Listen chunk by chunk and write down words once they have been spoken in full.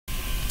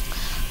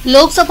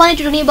લોકસભાની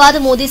ચૂંટણી બાદ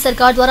મોદી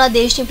સરકાર દ્વારા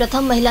દેશની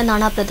પ્રથમ મહિલા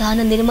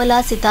નાણાપ્રધાન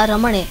નિર્મલા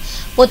સીતારમણે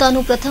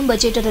પોતાનું પ્રથમ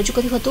બજેટ રજૂ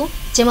કર્યું હતું,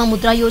 જેમાં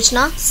મુદ્રા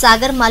યોજના,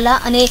 સાગરમાલા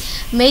અને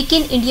મેક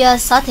ઇન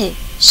ઇન્ડિયા સાથે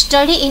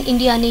સ્ટડી ઇન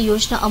ઇન્ડિયાની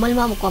યોજના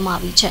અમલમાં મૂકવામાં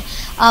આવી છે.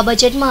 આ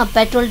બજેટમાં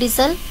પેટ્રોલ,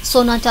 ડીઝલ,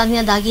 સોના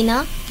ચાંદીના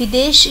દાગીના,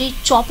 વિદેશી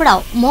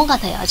ચોપડાઓ મોંઘા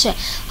થયા છે.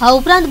 આ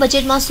ઉપરાંત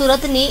બજેટમાં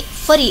સુરતની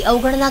ફરી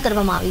અવગણના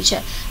કરવામાં આવી છે.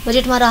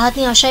 બજેટમાં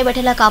રાહતની આશાએ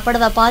બેઠેલા કાપડ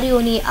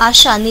વેપારીઓની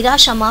આશા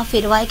નિરાશામાં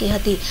ફેરવાઈ ગઈ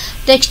હતી.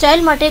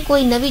 ટેક્સટાઇલ માટે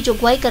કોઈ નવી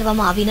જોગવાઈ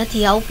કરવામાં આવી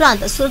નથી. આ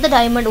ઉપરાંત સુરત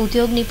ડાયમંડ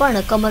ઉદ્યોગની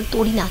પણ કમર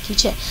તોડી નાખી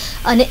છે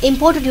અને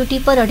ઇમ્પોર્ટ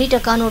ડ્યુટી પર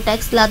 2.5%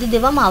 ટેક્સ લાદી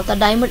દેવામાં આવતા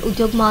ડાયમંડ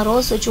ઉદ્યોગમાં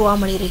રોષ જોવા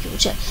મળી રહ્યો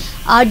છે.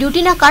 આ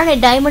ડ્યુટીના કારણે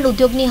ડાયમંડ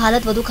ઉદ્યોગની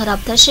હાલત વધુ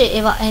ખરાબ થશે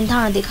એવા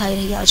એંધાણ દેખાઈ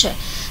રહ્યા છે.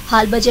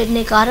 હાલ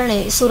બજેટને કારણે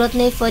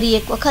સુરતને ફરી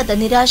એક વખત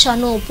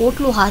નિરાશાનું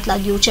પોટલું હાથ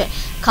લાગ્યું છે.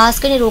 ખાસ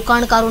કરીને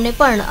રોકાણકારોને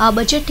પણ આ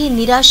બજેટથી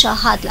નિરાશા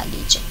હાથ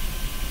લાગી છે.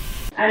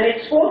 And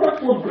export of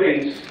food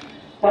grains,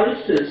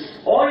 pulses,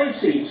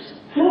 oilseeds,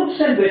 fruits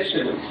and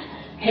vegetables,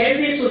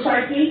 healthy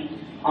society,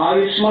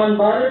 Ayushman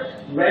Bharat,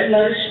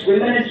 well-nourished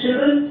women and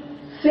children,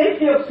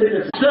 safety of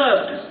citizens,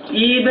 served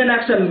even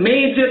as a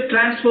major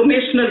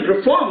transformational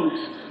reforms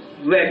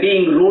were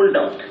being rolled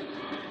out.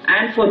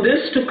 And for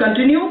this to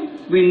continue,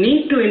 we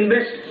need to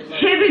invest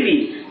heavily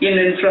in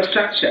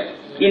infrastructure,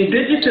 in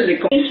digital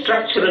economy,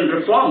 structural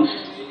reforms.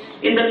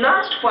 In the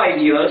last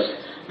 5 years,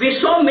 we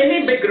saw many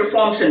big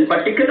reforms, in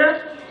particular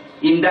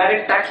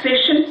indirect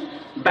taxation,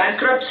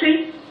 bankruptcy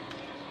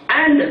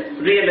and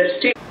real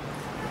estate.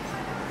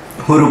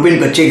 હું રૂપિન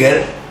Pachchigar,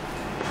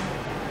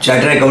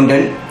 charter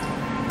accountant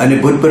અને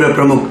ભૂતપૂર્વ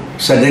પ્રમુખ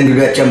southern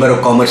Gujarat chamber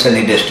of commerce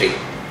and industry.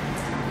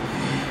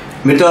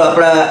 મિત્રો,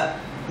 આપણા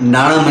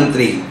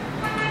નાણામંત્રી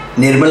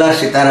નિર્મલા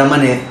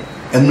સીતારામને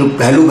એમનું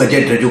પહેલું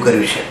બજેટ રજૂ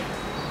કર્યું છે.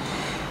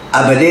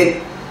 આ બજેટ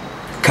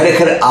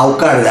ખરેખર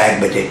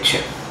આવકારદાયક બજેટ છે.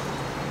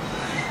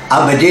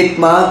 આ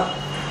બજેટમાં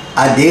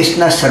આ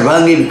દેશના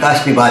સર્વાંગી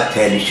વિકાસની વાત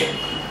થયેલી છે.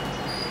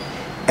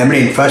 એમણે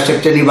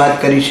ઇન્ફ્રાસ્ટ્રક્ચરની વાત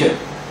કરી છે,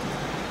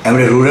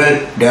 એમણે રૂરલ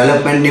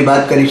ડેવલપમેન્ટની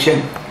વાત કરી છે,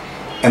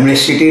 એમણે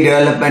સિટી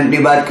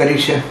ડેવલપમેન્ટની વાત કરી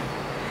છે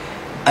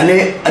અને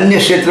અન્ય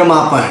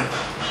ક્ષેત્રમાં પણ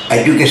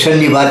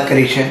એજ્યુકેશનની વાત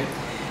કરી છે.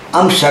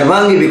 આમ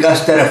સર્વાંગી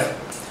વિકાસ તરફ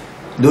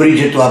દોરી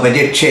જતું આ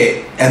બજેટ છે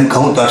એમ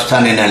કહું તો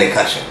અસ્થાને ન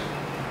લેખાશે.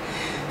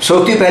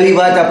 સૌથી પહેલી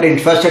વાત આપણે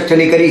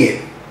ઇન્ફ્રાસ્ટ્રક્ચરની કરીએ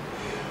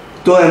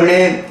તો એમણે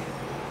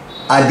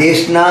આ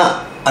દેશના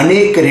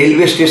અનેક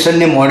રેલવે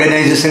સ્ટેશનને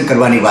મોડર્નાઇઝેશન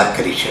કરવાની વાત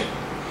કરી છે.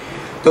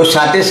 તો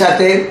સાથે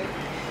સાથે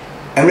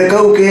એમણે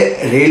કહ્યું કે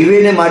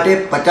રેલવેને માટે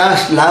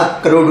 50 લાખ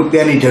કરોડ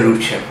રૂપિયાની જરૂર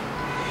છે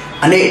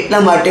અને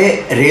એટલા માટે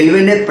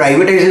રેલવેને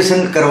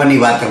પ્રાઇવેટાઇઝેશન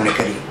કરવાની વાત એમણે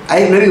કરી. આ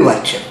એક નવી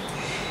વાત છે,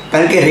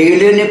 કારણ કે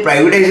રેલવેને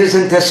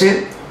પ્રાઇવેટાઇઝેશન થશે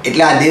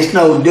એટલે આ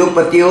દેશના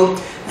ઉદ્યોગપતિઓ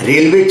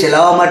રેલવે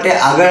ચલાવવા માટે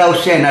આગળ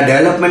આવશે, એના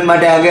ડેવલપમેન્ટ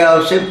માટે આગળ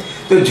આવશે.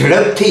 તો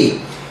ઝડપથી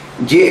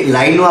જે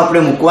લાઈનો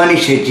આપણે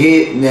મૂકવાની છે, જે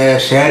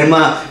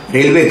શહેરમાં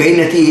રેલવે ગઈ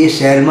નથી એ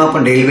શહેરમાં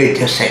પણ રેલવે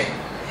જશે,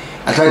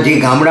 અથવા જે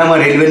ગામડામાં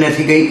રેલવે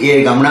નથી ગઈ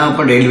એ ગામડામાં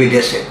પણ રેલવે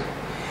જશે.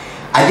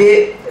 આજે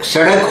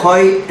સડક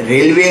હોય,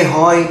 રેલવે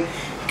હોય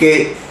કે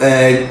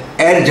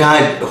એર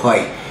જહાજ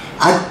હોય,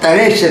 આ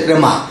ત્રણેય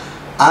ક્ષેત્રમાં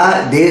આ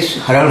દેશ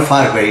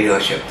હરણફાળ ભરી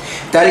રહ્યો છે.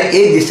 ત્યારે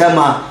એ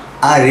દિશામાં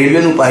આ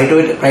રેલવેનું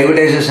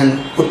પ્રાઇવેટાઇઝેશન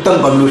ઉત્તમ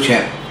પગલું છે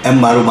એમ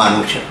મારું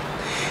માનવું છે.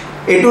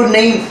 એટલું જ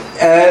નહીં,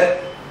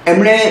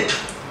 એમણે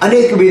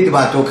અનેકવિધ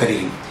વાતો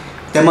કરી.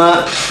 તેમાં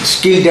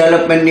સ્કિલ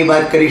ડેવલપમેન્ટની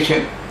વાત કરી છે.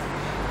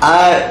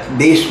 આ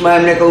દેશમાં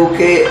એમણે કહ્યું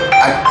કે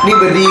આટલી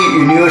બધી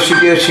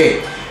યુનિવર્સિટીઓ છે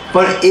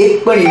પણ એક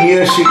પણ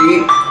યુનિવર્સિટી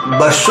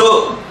 200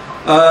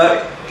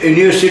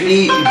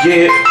 યુનિવર્સિટી જે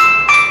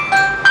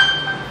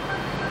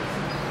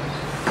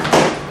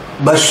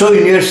 200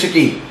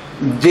 યુનિવર્સિટી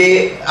જે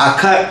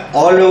આખા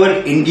ઓલ ઓવર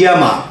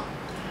ઇન્ડિયામાં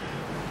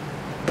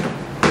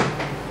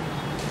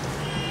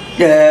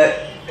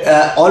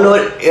ઓલ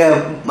ઓવર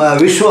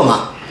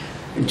વિશ્વમાં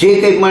જે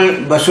કંઈ પણ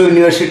 200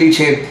 યુનિવર્સિટી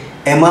છે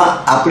એમાં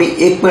આપણી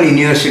એક પણ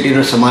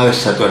યુનિવર્સિટીનો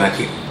સમાવેશ થતો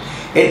નથી.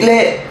 એટલે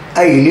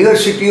આ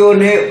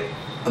યુનિવર્સિટીઓને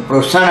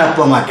પ્રોત્સાહન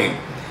આપવા માટે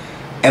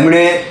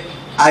એમણે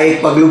આ એક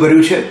પગલું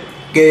ભર્યું છે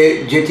કે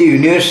જેથી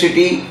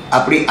યુનિવર્સિટી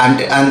આપણી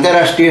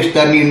આંતરરાષ્ટ્રીય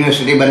સ્તરની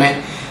યુનિવર્સિટી બને.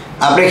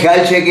 આપણે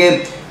ખ્યાલ છે કે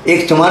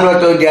એક જમાનો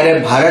હતો જ્યારે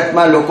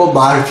ભારતમાં લોકો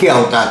બહારથી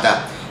આવતા હતા.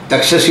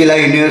 તક્ષશિલા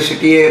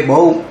યુનિવર્સિટી એ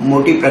બહુ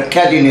મોટી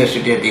પ્રખ્યાત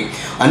યુનિવર્સિટી હતી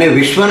અને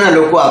વિશ્વના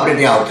લોકો આપણે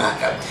ત્યાં આવતા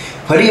હતા.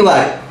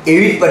 ફરીવાર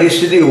એવી જ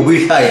પરિસ્થિતિ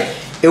ઊભી થાય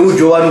એવું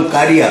જોવાનું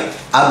કાર્ય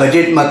આ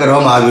બજેટમાં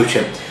કરવામાં આવ્યું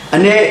છે.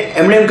 અને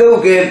એમણે એમ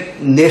કહ્યું કે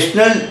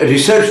national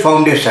research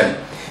foundation,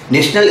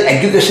 national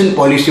education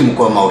policy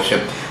મૂકવામાં આવશે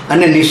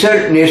અને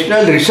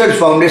નેશનલ રિસર્ચ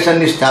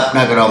ફાઉન્ડેશનની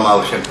સ્થાપના કરવામાં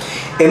આવશે.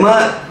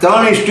 એમાં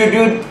 3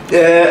 ઇન્સ્ટિટ્યૂટ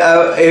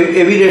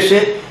એવી રહેશે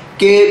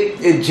કે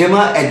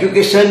જેમાં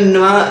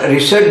એજ્યુકેશનમાં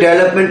રિસર્ચ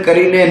ડેવલપમેન્ટ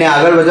કરીને એને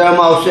આગળ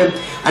વધારવામાં આવશે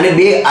અને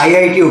 2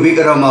 આઈઆઈટી ઊભી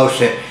કરવામાં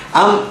આવશે.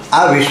 આમ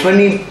આ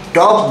વિશ્વની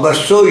ટોપ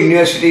 200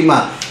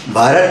 યુનિવર્સિટીમાં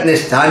ભારતને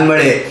સ્થાન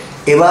મળે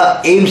એવા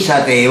એમ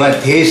સાથે, એવા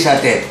ધ્યેય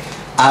સાથે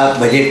આ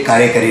બજેટ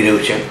કાર્ય કરી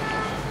રહ્યું છે.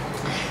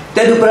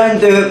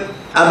 તદુપરાંત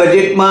આ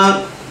બજેટમાં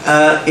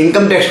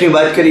ઇન્કમ ટેક્સની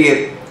વાત કરીએ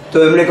તો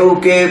એમણે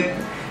કહ્યું કે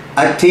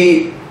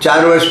આજથી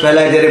 4 વર્ષ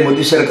પહેલાં જ્યારે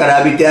મોદી સરકાર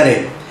આવી ત્યારે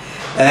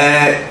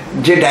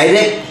જે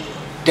ડાયરેક્ટ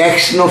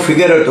ટેક્સનો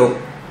ફિગર હતો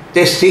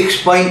તે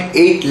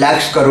 6.8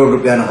 લાખ કરોડ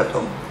રૂપિયાનો હતો.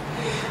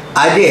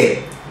 આજે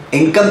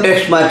ઇન્કમ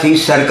ટેક્સમાંથી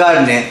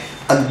સરકારને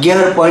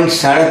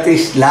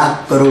 11.37 લાખ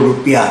કરોડ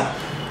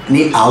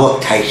રૂપિયાની આવક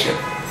થાય છે.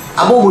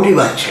 આ બહુ મોટી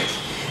વાત છે.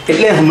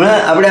 એટલે હમણાં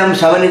આપણે આમ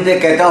સામાન્ય રીતે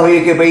કહેતા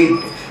હોઈએ કે ભાઈ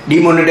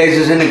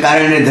ડિમોનેટાઇઝેશનને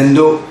કારણે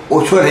ધંધો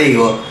ઓછો થઈ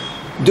ગયો.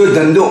 જો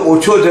ધંધો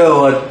ઓછો થયો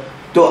હોત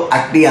તો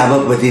આટલી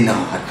આવક વધી ન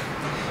હોત.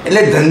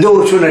 એટલે ધંધો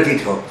ઓછો નથી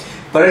થયો,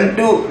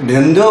 પરંતુ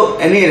ધંધો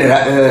એની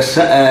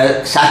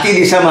સાચી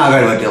દિશામાં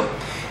આગળ વધ્યો,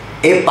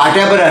 એ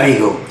પાટા પર આવી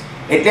ગયો.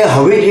 એટલે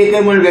હવે જે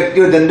કંઈ પણ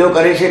વ્યક્તિઓ ધંધો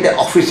કરે છે તે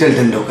ઓફિશિયલ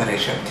ધંધો કરે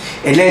છે,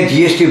 એટલે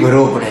જીએસટી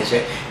ભરવો પડે છે.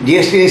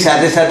 જીએસટીની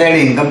સાથે સાથે એને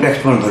ઇન્કમ ટેક્સ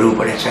પણ ભરવું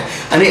પડે છે,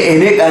 અને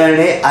એને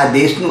કારણે આ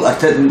દેશનું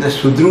અર્થતંત્ર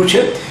સુધર્યું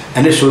છે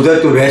અને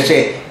સુધરતું રહેશે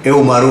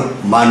એવું મારું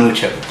માનવું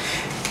છે.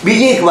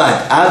 બીજી એક વાત,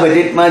 આ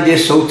બજેટમાં જે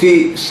સૌથી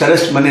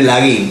સરસ મને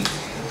લાગી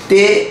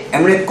તે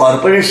એમણે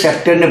કોર્પોરેટ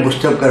સેક્ટરને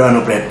બૂસ્ટઅપ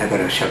કરવાનો પ્રયત્ન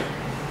કર્યો છે.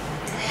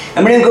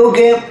 એમણે એમ કહ્યું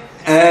કે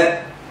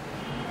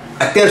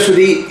અત્યાર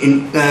સુધી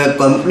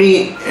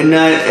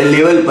કંપનીના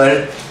લેવલ પર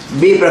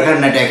 2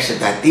 પ્રકારના ટેક્સ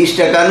હતા,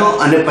 30%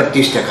 અને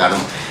 25%.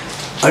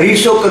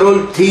 250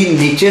 કરોડથી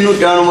નીચેનું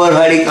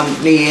ટર્નઓવરવાળી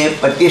કંપનીએ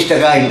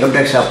 25% ઇન્કમ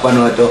ટેક્સ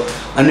આપવાનો હતો,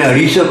 અને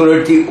 250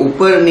 કરોડથી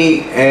ઉપરની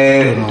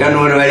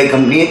ટર્નઓવરવાળી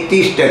કંપનીએ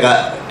 30%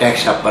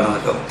 ટેક્સ આપવાનો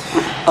હતો.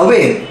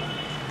 હવે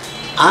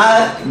આ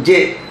જે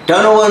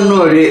ટર્નઓવરનો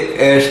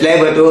સ્લેબ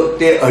હતો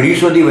તે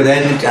 250થી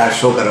વધારીને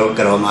 400 કરોડ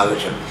કરવામાં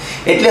આવ્યો છે.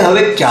 એટલે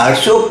હવે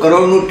 400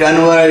 કરોડનું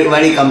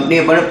ટર્નઓવરવાળી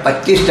કંપનીએ પણ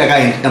 25%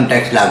 ઇન્કમ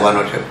ટેક્સ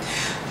લાગવાનો છે.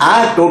 આ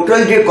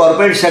ટોટલ જે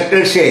કોર્પોરેટ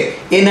સેક્ટર છે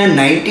એના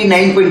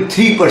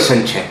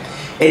 99.3% છે.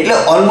 એટલે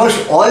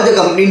ઓલમોસ્ટ ઓલ ધ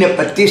કંપનીને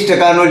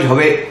 25%નો જ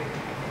હવે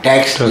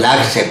ટેક્સ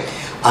લાગશે.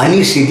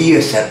 આની સીધી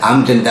અસર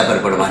આમ જનતા પર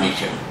પડવાની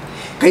છે.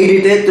 કઈ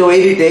રીતે? તો એ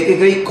રીતે કે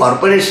કઈ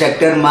કોર્પોરેટ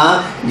સેક્ટરમાં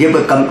જે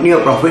કંપનીઓ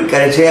પ્રોફિટ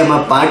કરે છે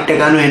એમાં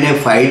 5%નો એને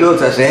ફાયદો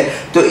થશે,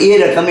 તો એ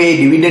રકમ એ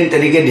ડિવિડન્ડ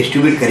તરીકે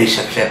ડિસ્ટ્રીબ્યુટ કરી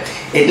શકશે.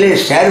 એટલે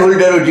શેર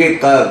હોલ્ડરો જે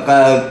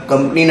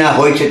કંપનીના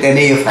હોય છે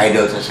તેને એ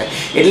ફાયદો થશે.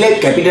 એટલે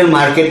કેપિટલ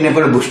માર્કેટને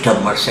પણ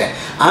બૂસ્ટઅપ મળશે.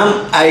 આમ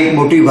આ એક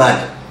મોટી વાત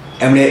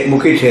એમણે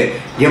મૂકી છે,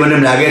 જે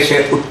મને લાગે છે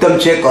ઉત્તમ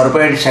છે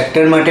કોર્પોરેટ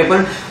સેક્ટર માટે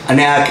પણ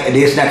અને આ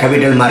દેશના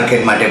કેપિટલ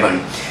માર્કેટ માટે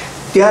પણ.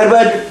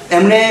 ત્યારબાદ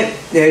એમણે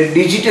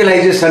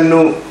ડિજિટલાઇઝેશનનો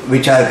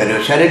વિચાર કર્યો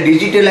છે. અને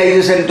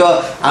ડિજિટલાઇઝેશન તો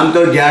આમ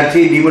તો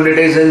જ્યારથી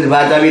ડિમોનેટાઇઝેશન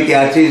વાત આવી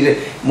ત્યારથી જ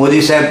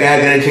મોદી સાહેબ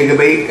કહ્યા કરે છે કે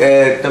ભાઈ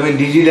તમે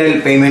ડિજિટલ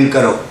પેમેન્ટ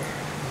કરો,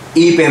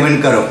 ઈ પેમેન્ટ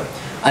કરો.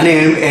 અને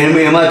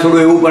એમાં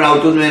થોડું એવું પણ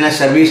આવતું હતું, એના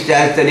સર્વિસ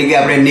ચાર્જ તરીકે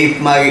આપણે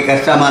નિફ્ટમાં કે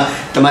કસ્તામાં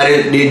તમારે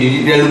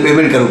ડિજિટલનું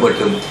પેમેન્ટ કરવું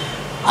પડતું.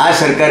 આ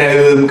સરકારે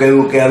એમ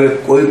કહ્યું કે હવે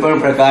કોઈ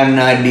પણ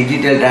પ્રકારના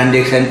ડિજિટલ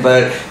ટ્રાન્ઝેક્શન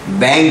પર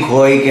બેંક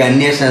હોય કે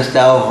અન્ય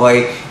સંસ્થાઓ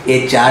હોય એ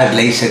ચાર્જ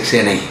લઈ શકશે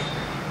નહીં.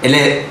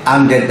 એટલે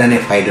આમ જનતાને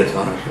ફાયદો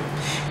થવાનો છે.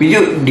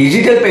 બીજું,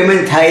 ડિજિટલ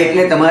પેમેન્ટ થાય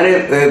એટલે તમારે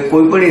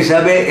કોઈ પણ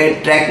હિસાબે એ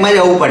ટ્રેકમાં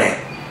જવું પડે,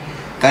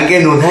 કારણ કે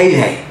નોંધાઈ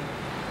જાય.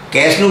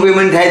 કેશનું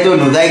પેમેન્ટ થાય તો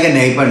નોંધાય કે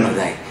નહીં પણ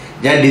નોંધાય.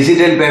 જ્યાં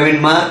ડિજિટલ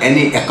પેમેન્ટમાં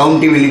એની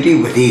એકાઉન્ટેબિલિટી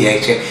વધી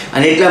જાય છે.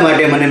 અને એટલા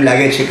માટે મને એમ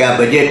લાગે છે કે આ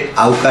બજેટ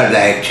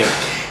આવકારદાયક છે.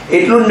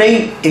 એટલું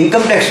નહીં,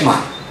 ઇન્કમ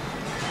ટેક્સમાં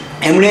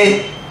એમણે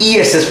ઈ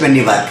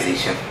એસેસમેન્ટની વાત કરી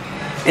છે.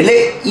 એટલે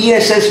ઈ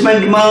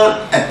એસેસમેન્ટમાં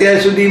અત્યાર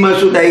સુધીમાં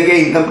શું થાય કે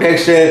ઇન્કમ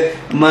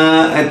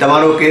ટેક્સમાં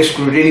તમારો કેસ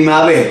સ્ક્રુટિનીમાં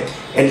આવે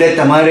એટલે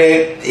તમારે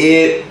એ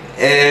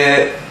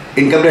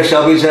ઇન્કમ ટેક્સ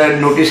ઓફિસર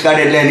નોટિસ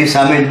કાઢે એટલે એની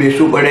સામે જ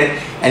બેસવું પડે,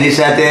 એની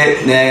સાથે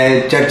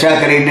ચર્ચા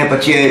કરીને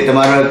પછી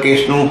તમારા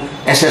કેસનું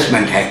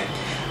એસેસમેન્ટ થાય.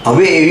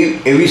 હવે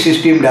એવી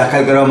સિસ્ટમ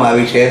દાખલ કરવામાં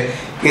આવી છે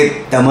કે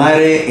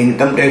તમારે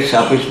ઇન્કમ ટેક્સ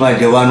ઓફિસમાં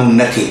જવાનું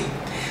નથી.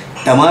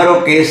 તમારો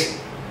કેસ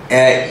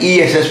ઈ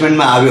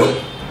એસેસમેન્ટમાં આવ્યો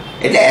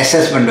એટલે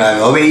એસેસમેન્ટમાં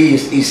આવ્યો, હવે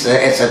ઈ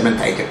એસેસમેન્ટ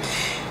થાય છે.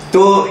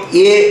 તો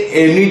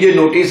એની જે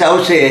નોટિસ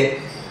આવશે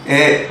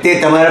તે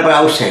તમારા પર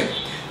આવશે.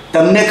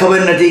 તમને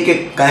ખબર નથી કે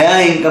કયા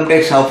ઇન્કમ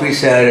ટેક્સ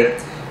ઓફિસર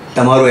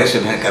તમારું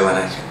એસેસમેન્ટ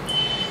કરવાના છે.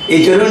 એ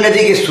જરૂર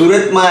નથી કે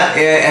સુરતમાં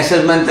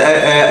એસેસમેન્ટ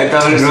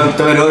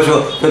તમે રહો છો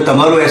તો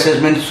તમારું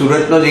એસેસમેન્ટ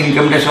સુરતનો જ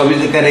ઇન્કમ ટેક્સ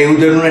ઓફિસર કરે એવું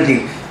જરૂર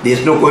નથી.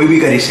 દેશનો કોઈ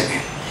બી કરી શકે.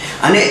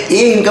 અને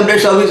એ ઇન્કમ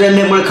ટેક્સ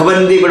ઓફિસરને પણ ખબર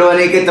નથી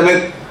પડવાની કે તમે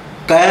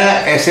કયા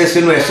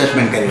એસએસસીનું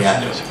એસેસમેન્ટ કરી રહ્યા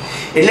છો.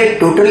 એટલે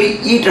ટોટલી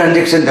ઈ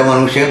ટ્રાન્ઝેક્શન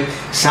તમારું છે.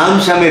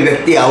 સામે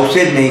વ્યક્તિ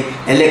આવશે જ નહીં,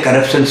 એટલે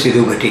કરપ્શન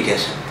સીધું ઘટી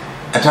જશે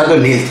અથવા તો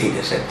નીલ થઈ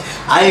જશે.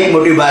 આ એક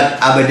મોટી વાત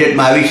આ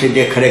બજેટમાં આવી છે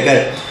જે ખરેખર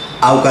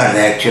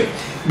આવકારદાયક છે.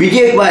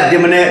 બીજી એક વાત જે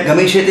મને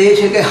ગમી છે તે એ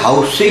છે કે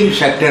હાઉસિંગ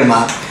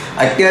સેક્ટરમાં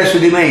અત્યાર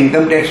સુધીમાં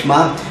ઇન્કમ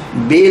ટેક્સમાં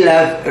 2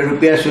 લાખ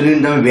રૂપિયા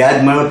સુધીનું તમે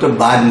વ્યાજ મળો તો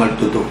બાદ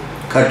મળતું હતું.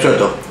 ખર્ચો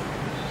તો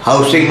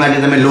હાઉસિંગ માટે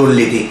તમે લોન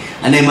લીધી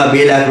અને એમાં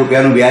 2 લાખ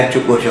રૂપિયાનું વ્યાજ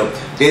ચૂકવો છો,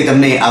 તે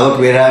તમને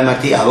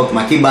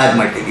આવકમાંથી બાદ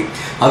મળતી હતી.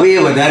 હવે એ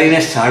વધારીને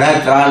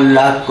 3.5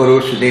 લાખ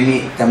કરોડ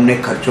સુધીની તમને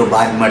ખર્ચો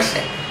બાદ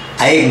મળશે.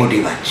 આ એક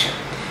મોટી વાત છે.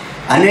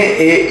 અને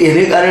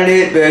એને કારણે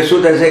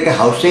શું થશે કે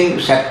હાઉસિંગ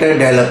સેક્ટર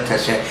ડેવલપ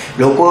થશે.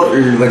 લોકો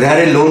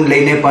વધારે લોન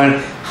લઈને પણ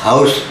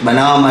હાઉસ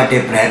બનાવવા માટે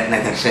પ્રયત્ન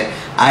કરશે.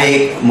 આ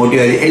એક મોટી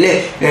વાત છે. એટલે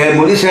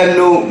મોદી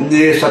સાહેબનું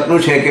જે સપનું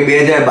છે કે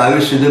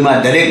 2022 સુધીમાં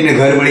દરેકને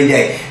ઘર મળી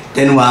જાય,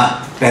 તેનું આ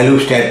પહેલું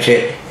સ્ટેપ છે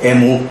એમ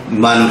હું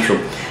માનું છું.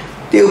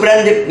 તે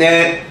ઉપરાંત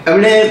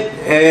એમણે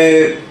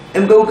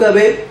એમ કહ્યું કે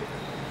હવે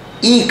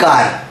ઈ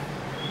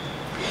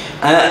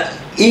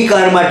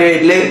કાર માટે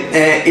એટલે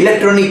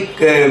ઇલેક્ટ્રોનિક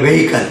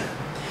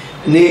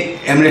વ્હીકલની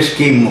એમણે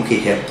સ્કીમ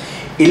મૂકી છે.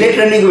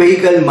 ઇલેક્ટ્રોનિક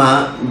વ્હીકલમાં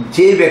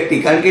જે વ્યક્તિ,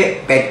 કારણ કે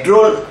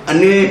પેટ્રોલ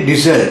અને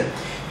ડીઝલ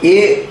એ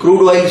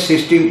ક્રૂડ ઓઇલ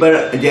સિસ્ટમ પર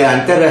જે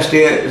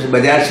આંતરરાષ્ટ્રીય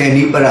બજાર છે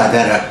એની પર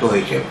આધાર રાખતો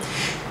હોય છે.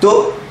 તો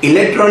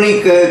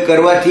ઇલેક્ટ્રોનિક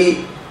કરવાથી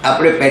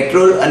આપણે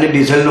પેટ્રોલ અને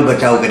ડીઝલનો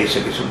બચાવ કરી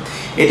શકીશું.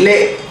 એટલે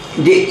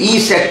જે ઈ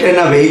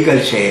સેક્ટરના વ્હીકલ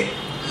છે,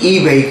 ઈ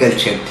વ્હીકલ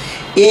છે,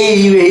 એ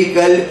ઈ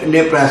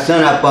વ્હીકલને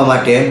પ્રોત્સાહન આપવા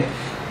માટે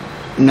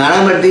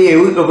નાણામંત્રી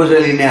એવું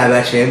પ્રપોઝલ લઈને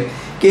આવ્યા છે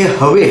કે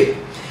હવે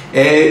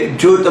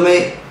જો તમે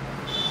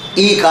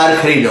ઈ કાર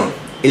ખરીદો,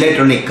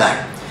 ઇલેક્ટ્રોનિક કાર,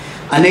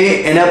 અને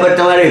એના પર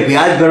તમારે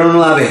વ્યાજ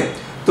ભરવાનું આવે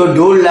તો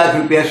 1.5 લાખ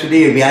રૂપિયા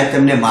સુધી એ વ્યાજ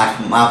તમને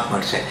માફ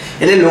મળશે.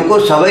 એટલે લોકો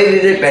સ્વાભાવિક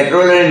રીતે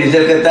પેટ્રોલ અને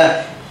ડીઝલ કરતાં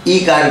ઈ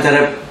કાર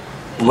તરફ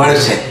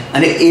વળશે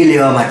અને એ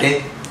લેવા માટે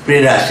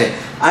પ્રેરાશે.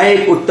 આ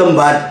એક ઉત્તમ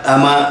વાત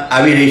આમાં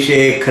આવી રહી છે.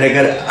 એ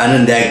ખરેખર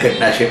આનંદદાયક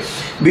ઘટના છે.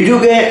 બીજું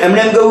કે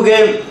એમણે એમ કહ્યું કે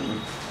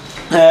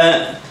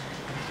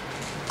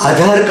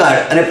આધાર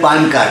કાર્ડ અને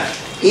પાન કાર્ડ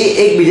એ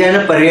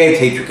એકબીજાના પર્યાય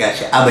થઈ ચૂક્યા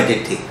છે આ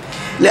બજેટથી.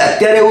 એટલે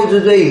અત્યારે એવું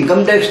થયું છે,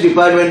 ઇન્કમટેક્સ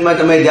ડિપાર્ટમેન્ટમાં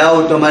તમે જાઓ,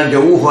 તમારે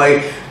જવું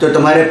હોય તો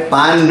તમારે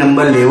પાન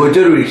નંબર લેવો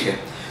જરૂરી છે.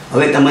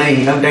 હવે તમારે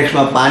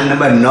ઇન્કમટેક્સમાં પાન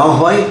નંબર ન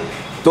હોય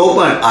તો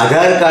પણ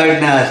આધાર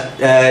કાર્ડના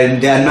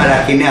ધ્યાનમાં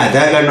રાખીને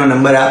આધાર કાર્ડનો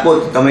નંબર આપો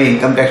તો તમે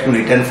ઇન્કમટેક્સનું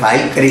રિટર્ન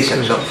ફાઇલ કરી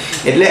શકશો.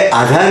 એટલે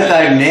આધાર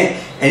કાર્ડને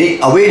એની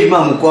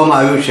અવેજમાં મૂકવામાં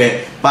આવ્યું છે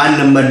પાન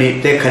નંબરની.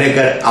 તે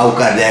ખરેખર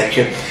આવકારદાયક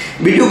છે.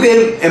 બીજું કે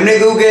એમણે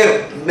કહ્યું કે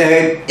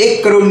 1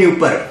 કરોડની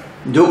ઉપર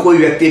જો કોઈ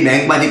વ્યક્તિ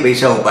બેંકમાંથી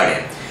પૈસા ઉપાડે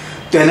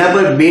તો એના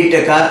પર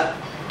 2%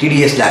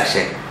 TDS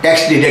લાગશે,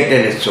 ટેક્સ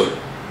ડિડક્ટેડ એટ.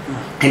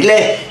 એટલે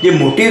જે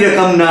મોટી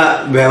રકમના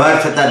વ્યવહાર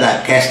થતા હતા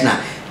કેશના,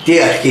 તે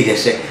અટકી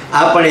જશે.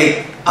 આ પણ એક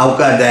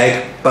આવકારદાયક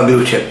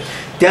પગલું છે.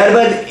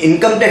 ત્યારબાદ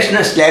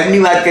ઇન્કમટેક્સના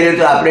સ્લેબની વાત કરીએ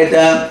તો આપણે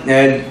ત્યાં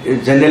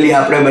જનરલી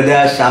આપણે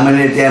બધા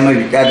સામાન્ય રીતે એમ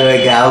વિચારતા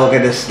હોય કે આ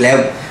વખતે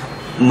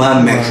સ્લેબમાં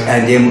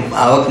જે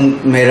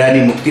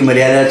આવકવેરાની મુક્તિ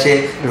મર્યાદા છે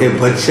તે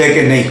વધશે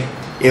કે નહીં,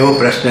 એવો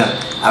પ્રશ્ન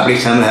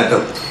આપણી સામે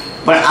હતો.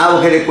 પણ આ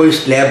વખતે કોઈ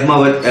સ્લેબમાં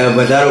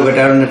વધારો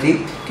ઘટાડો નથી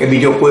કે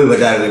બીજો કોઈ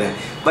વધારો નથી.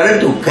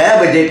 પરંતુ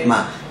ગયા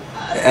બજેટમાં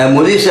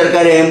મોદી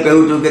સરકારે એમ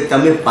કહ્યું હતું કે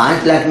તમે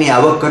 5 લાખની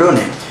આવક કરો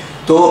ને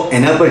તો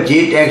એના પર જે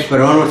ટેક્સ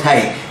ભરવાનો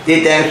થાય તે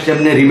ટેક્સ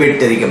તમને રિબેટ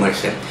તરીકે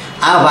મળશે.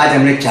 આ વાત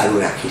એમણે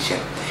ચાલુ રાખી છે.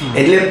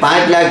 એટલે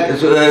 5 લાખ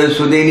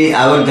સુધીની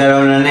આવક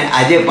ધરાવનારને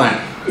આજે પણ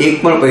એક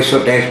પણ પૈસો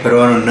ટેક્સ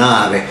ભરવાનો ન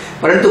આવે.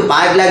 પરંતુ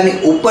 5 લાખની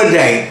ઉપર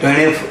જાય તો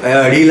એણે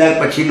 2.5 લાખ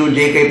પછીનું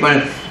જે કંઈ પણ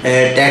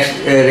ટેક્સ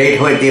રેટ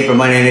હોય તે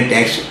પ્રમાણે એને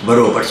ટેક્સ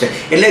ભરવો પડશે.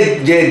 એટલે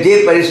જે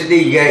પરિસ્થિતિ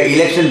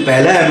ઇલેક્શન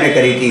પહેલાં એમણે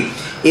કરી હતી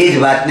એ જ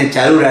વાતને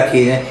ચાલુ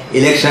રાખીને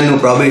ઇલેક્શનનું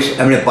પ્રોમિસ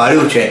એમણે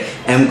પાડ્યું છે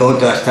એમ કહું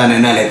તો અસ્થાને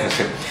ના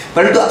લેખાશે.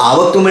 પરંતુ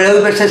આવક તો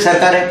મેળવવી પડશે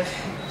સરકારે.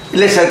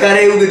 એટલે સરકારે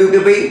એવું કીધું કે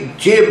ભાઈ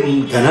જે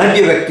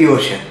ધનાઢ્ય વ્યક્તિઓ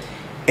છે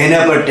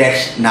એના પર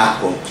ટેક્સ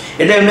નાખવો.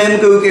 એટલે એમણે એમ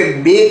કહ્યું કે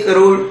 2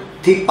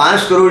 કરોડથી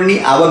 5 કરોડની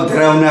આવક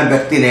ધરાવનાર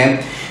વ્યક્તિને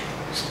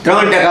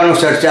 3%નો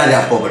સરચાર્જ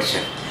આપવો પડશે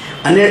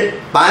અને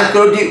 5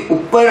 કરોડથી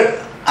ઉપર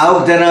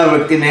આવક ધરાવનાર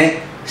વ્યક્તિને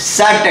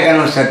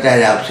 7%નો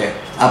સરચાર્જ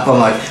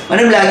આપવામાં આવે.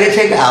 મને એમ લાગે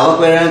છે કે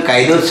આવકવેરાનો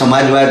કાયદો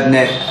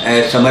સમાજવાદને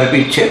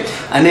સમર્પિત છે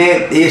અને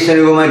એ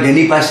સંજોગોમાં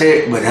જેની પાસે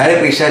વધારે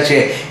પૈસા છે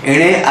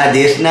એણે આ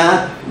દેશના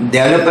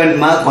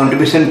ડેવલપમેન્ટમાં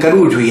કોન્ટ્રીબ્યુશન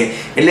કરવું જોઈએ.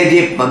 એટલે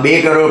જે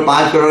 2 કરોડ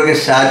 5 કરોડ કે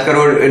 7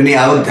 કરોડની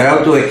આવક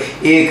ધરાવતું હોય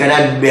એ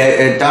કદાચ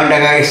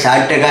 3% કે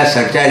 7%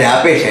 સરચાર્જ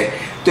આપે છે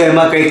તો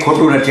એમાં કંઈ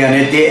ખોટું નથી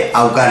અને તે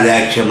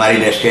આવકારદાયક છે મારી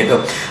દૃષ્ટિએ. તો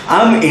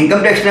આમ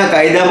ઇન્કમટેક્સના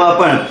કાયદામાં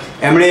પણ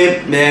એમણે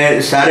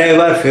સારા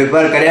એવા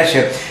ફેરફાર કર્યા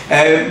છે.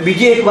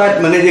 બીજી એક વાત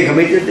મને જે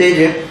ગમે છે તે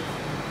છે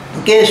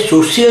કે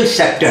સોશિયલ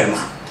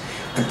સેક્ટરમાં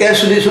અત્યાર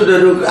સુધી શું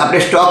થયું, આપણે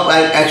સ્ટોક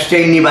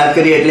એક્સચેન્જની વાત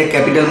કરીએ એટલે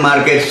capital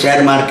market, share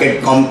market,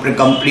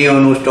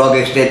 કંપનીઓનું stock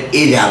exchange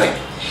એ જ આવે.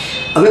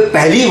 હવે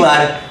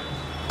પહેલીવાર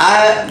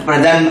આ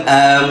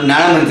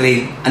નાણામંત્રી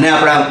અને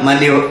આપણા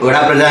માનનીય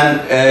વડાપ્રધાન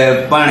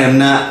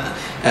પણ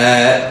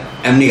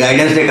એમની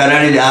ગાઈડન્સને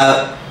કારણે જ આ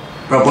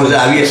પ્રપોઝલ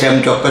આવી હશે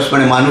એમ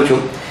ચોક્કસપણે માનું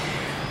છું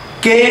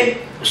કે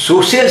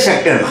સોશિયલ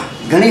સેક્ટરમાં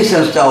ઘણી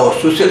સંસ્થાઓ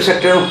સોશિયલ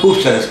સેક્ટરમાં ખૂબ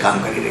સરસ કામ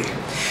કરી રહી છે.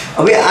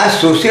 હવે આ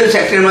સોશિયલ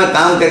સેક્ટરમાં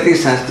કામ કરતી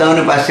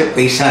સંસ્થાઓની પાસે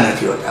પૈસા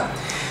નથી હોતા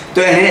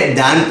તો એને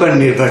દાન પર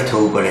નિર્ભર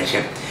થવું પડે છે.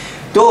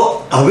 તો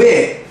હવે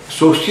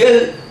સોશિયલ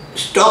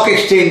સ્ટોક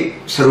એક્સચેન્જ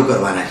શરૂ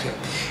કરવાના છે.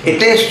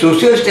 એટલે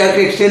સોશિયલ સ્ટોક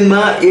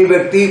એક્સચેન્જમાં એ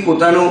વ્યક્તિ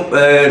પોતાનું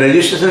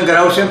રજિસ્ટ્રેશન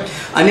કરાવશે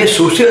અને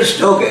સોશિયલ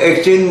સ્ટોક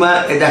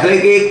એક્સચેન્જમાં દાખલા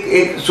કે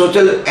એક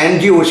સોશિયલ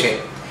NGO છે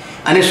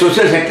અને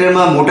સોશિયલ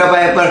સેક્ટરમાં મોટા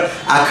પાયા પર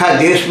આખા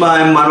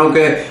દેશમાં એમ માનો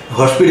કે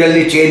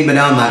હોસ્પિટલની ચેઇન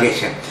બનાવવા માગે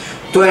છે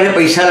તો એને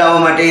પૈસા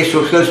લાવવા માટે એ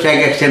સોશિયલ સ્ટેક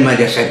એક્સચેન્જમાં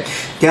જશે.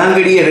 ત્યાં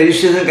આગળ એ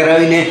રજિસ્ટ્રેશન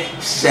કરાવીને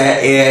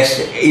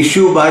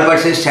ઇસ્યુ બહાર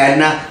પાડશે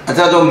શેરના,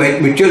 અથવા તો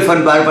મ્યુચ્યુઅલ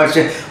ફંડ બહાર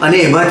પાડશે અને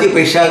એમાંથી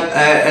પૈસા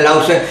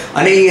લાવશે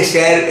અને એ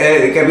શેર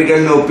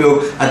કેપિટલનો ઉપયોગ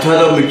અથવા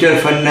તો મ્યુચ્યુઅલ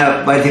ફંડના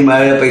માંથી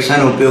મળેલા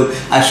પૈસાનો ઉપયોગ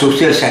આ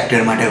સોશિયલ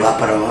સેક્ટર માટે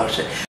વાપરવામાં આવશે.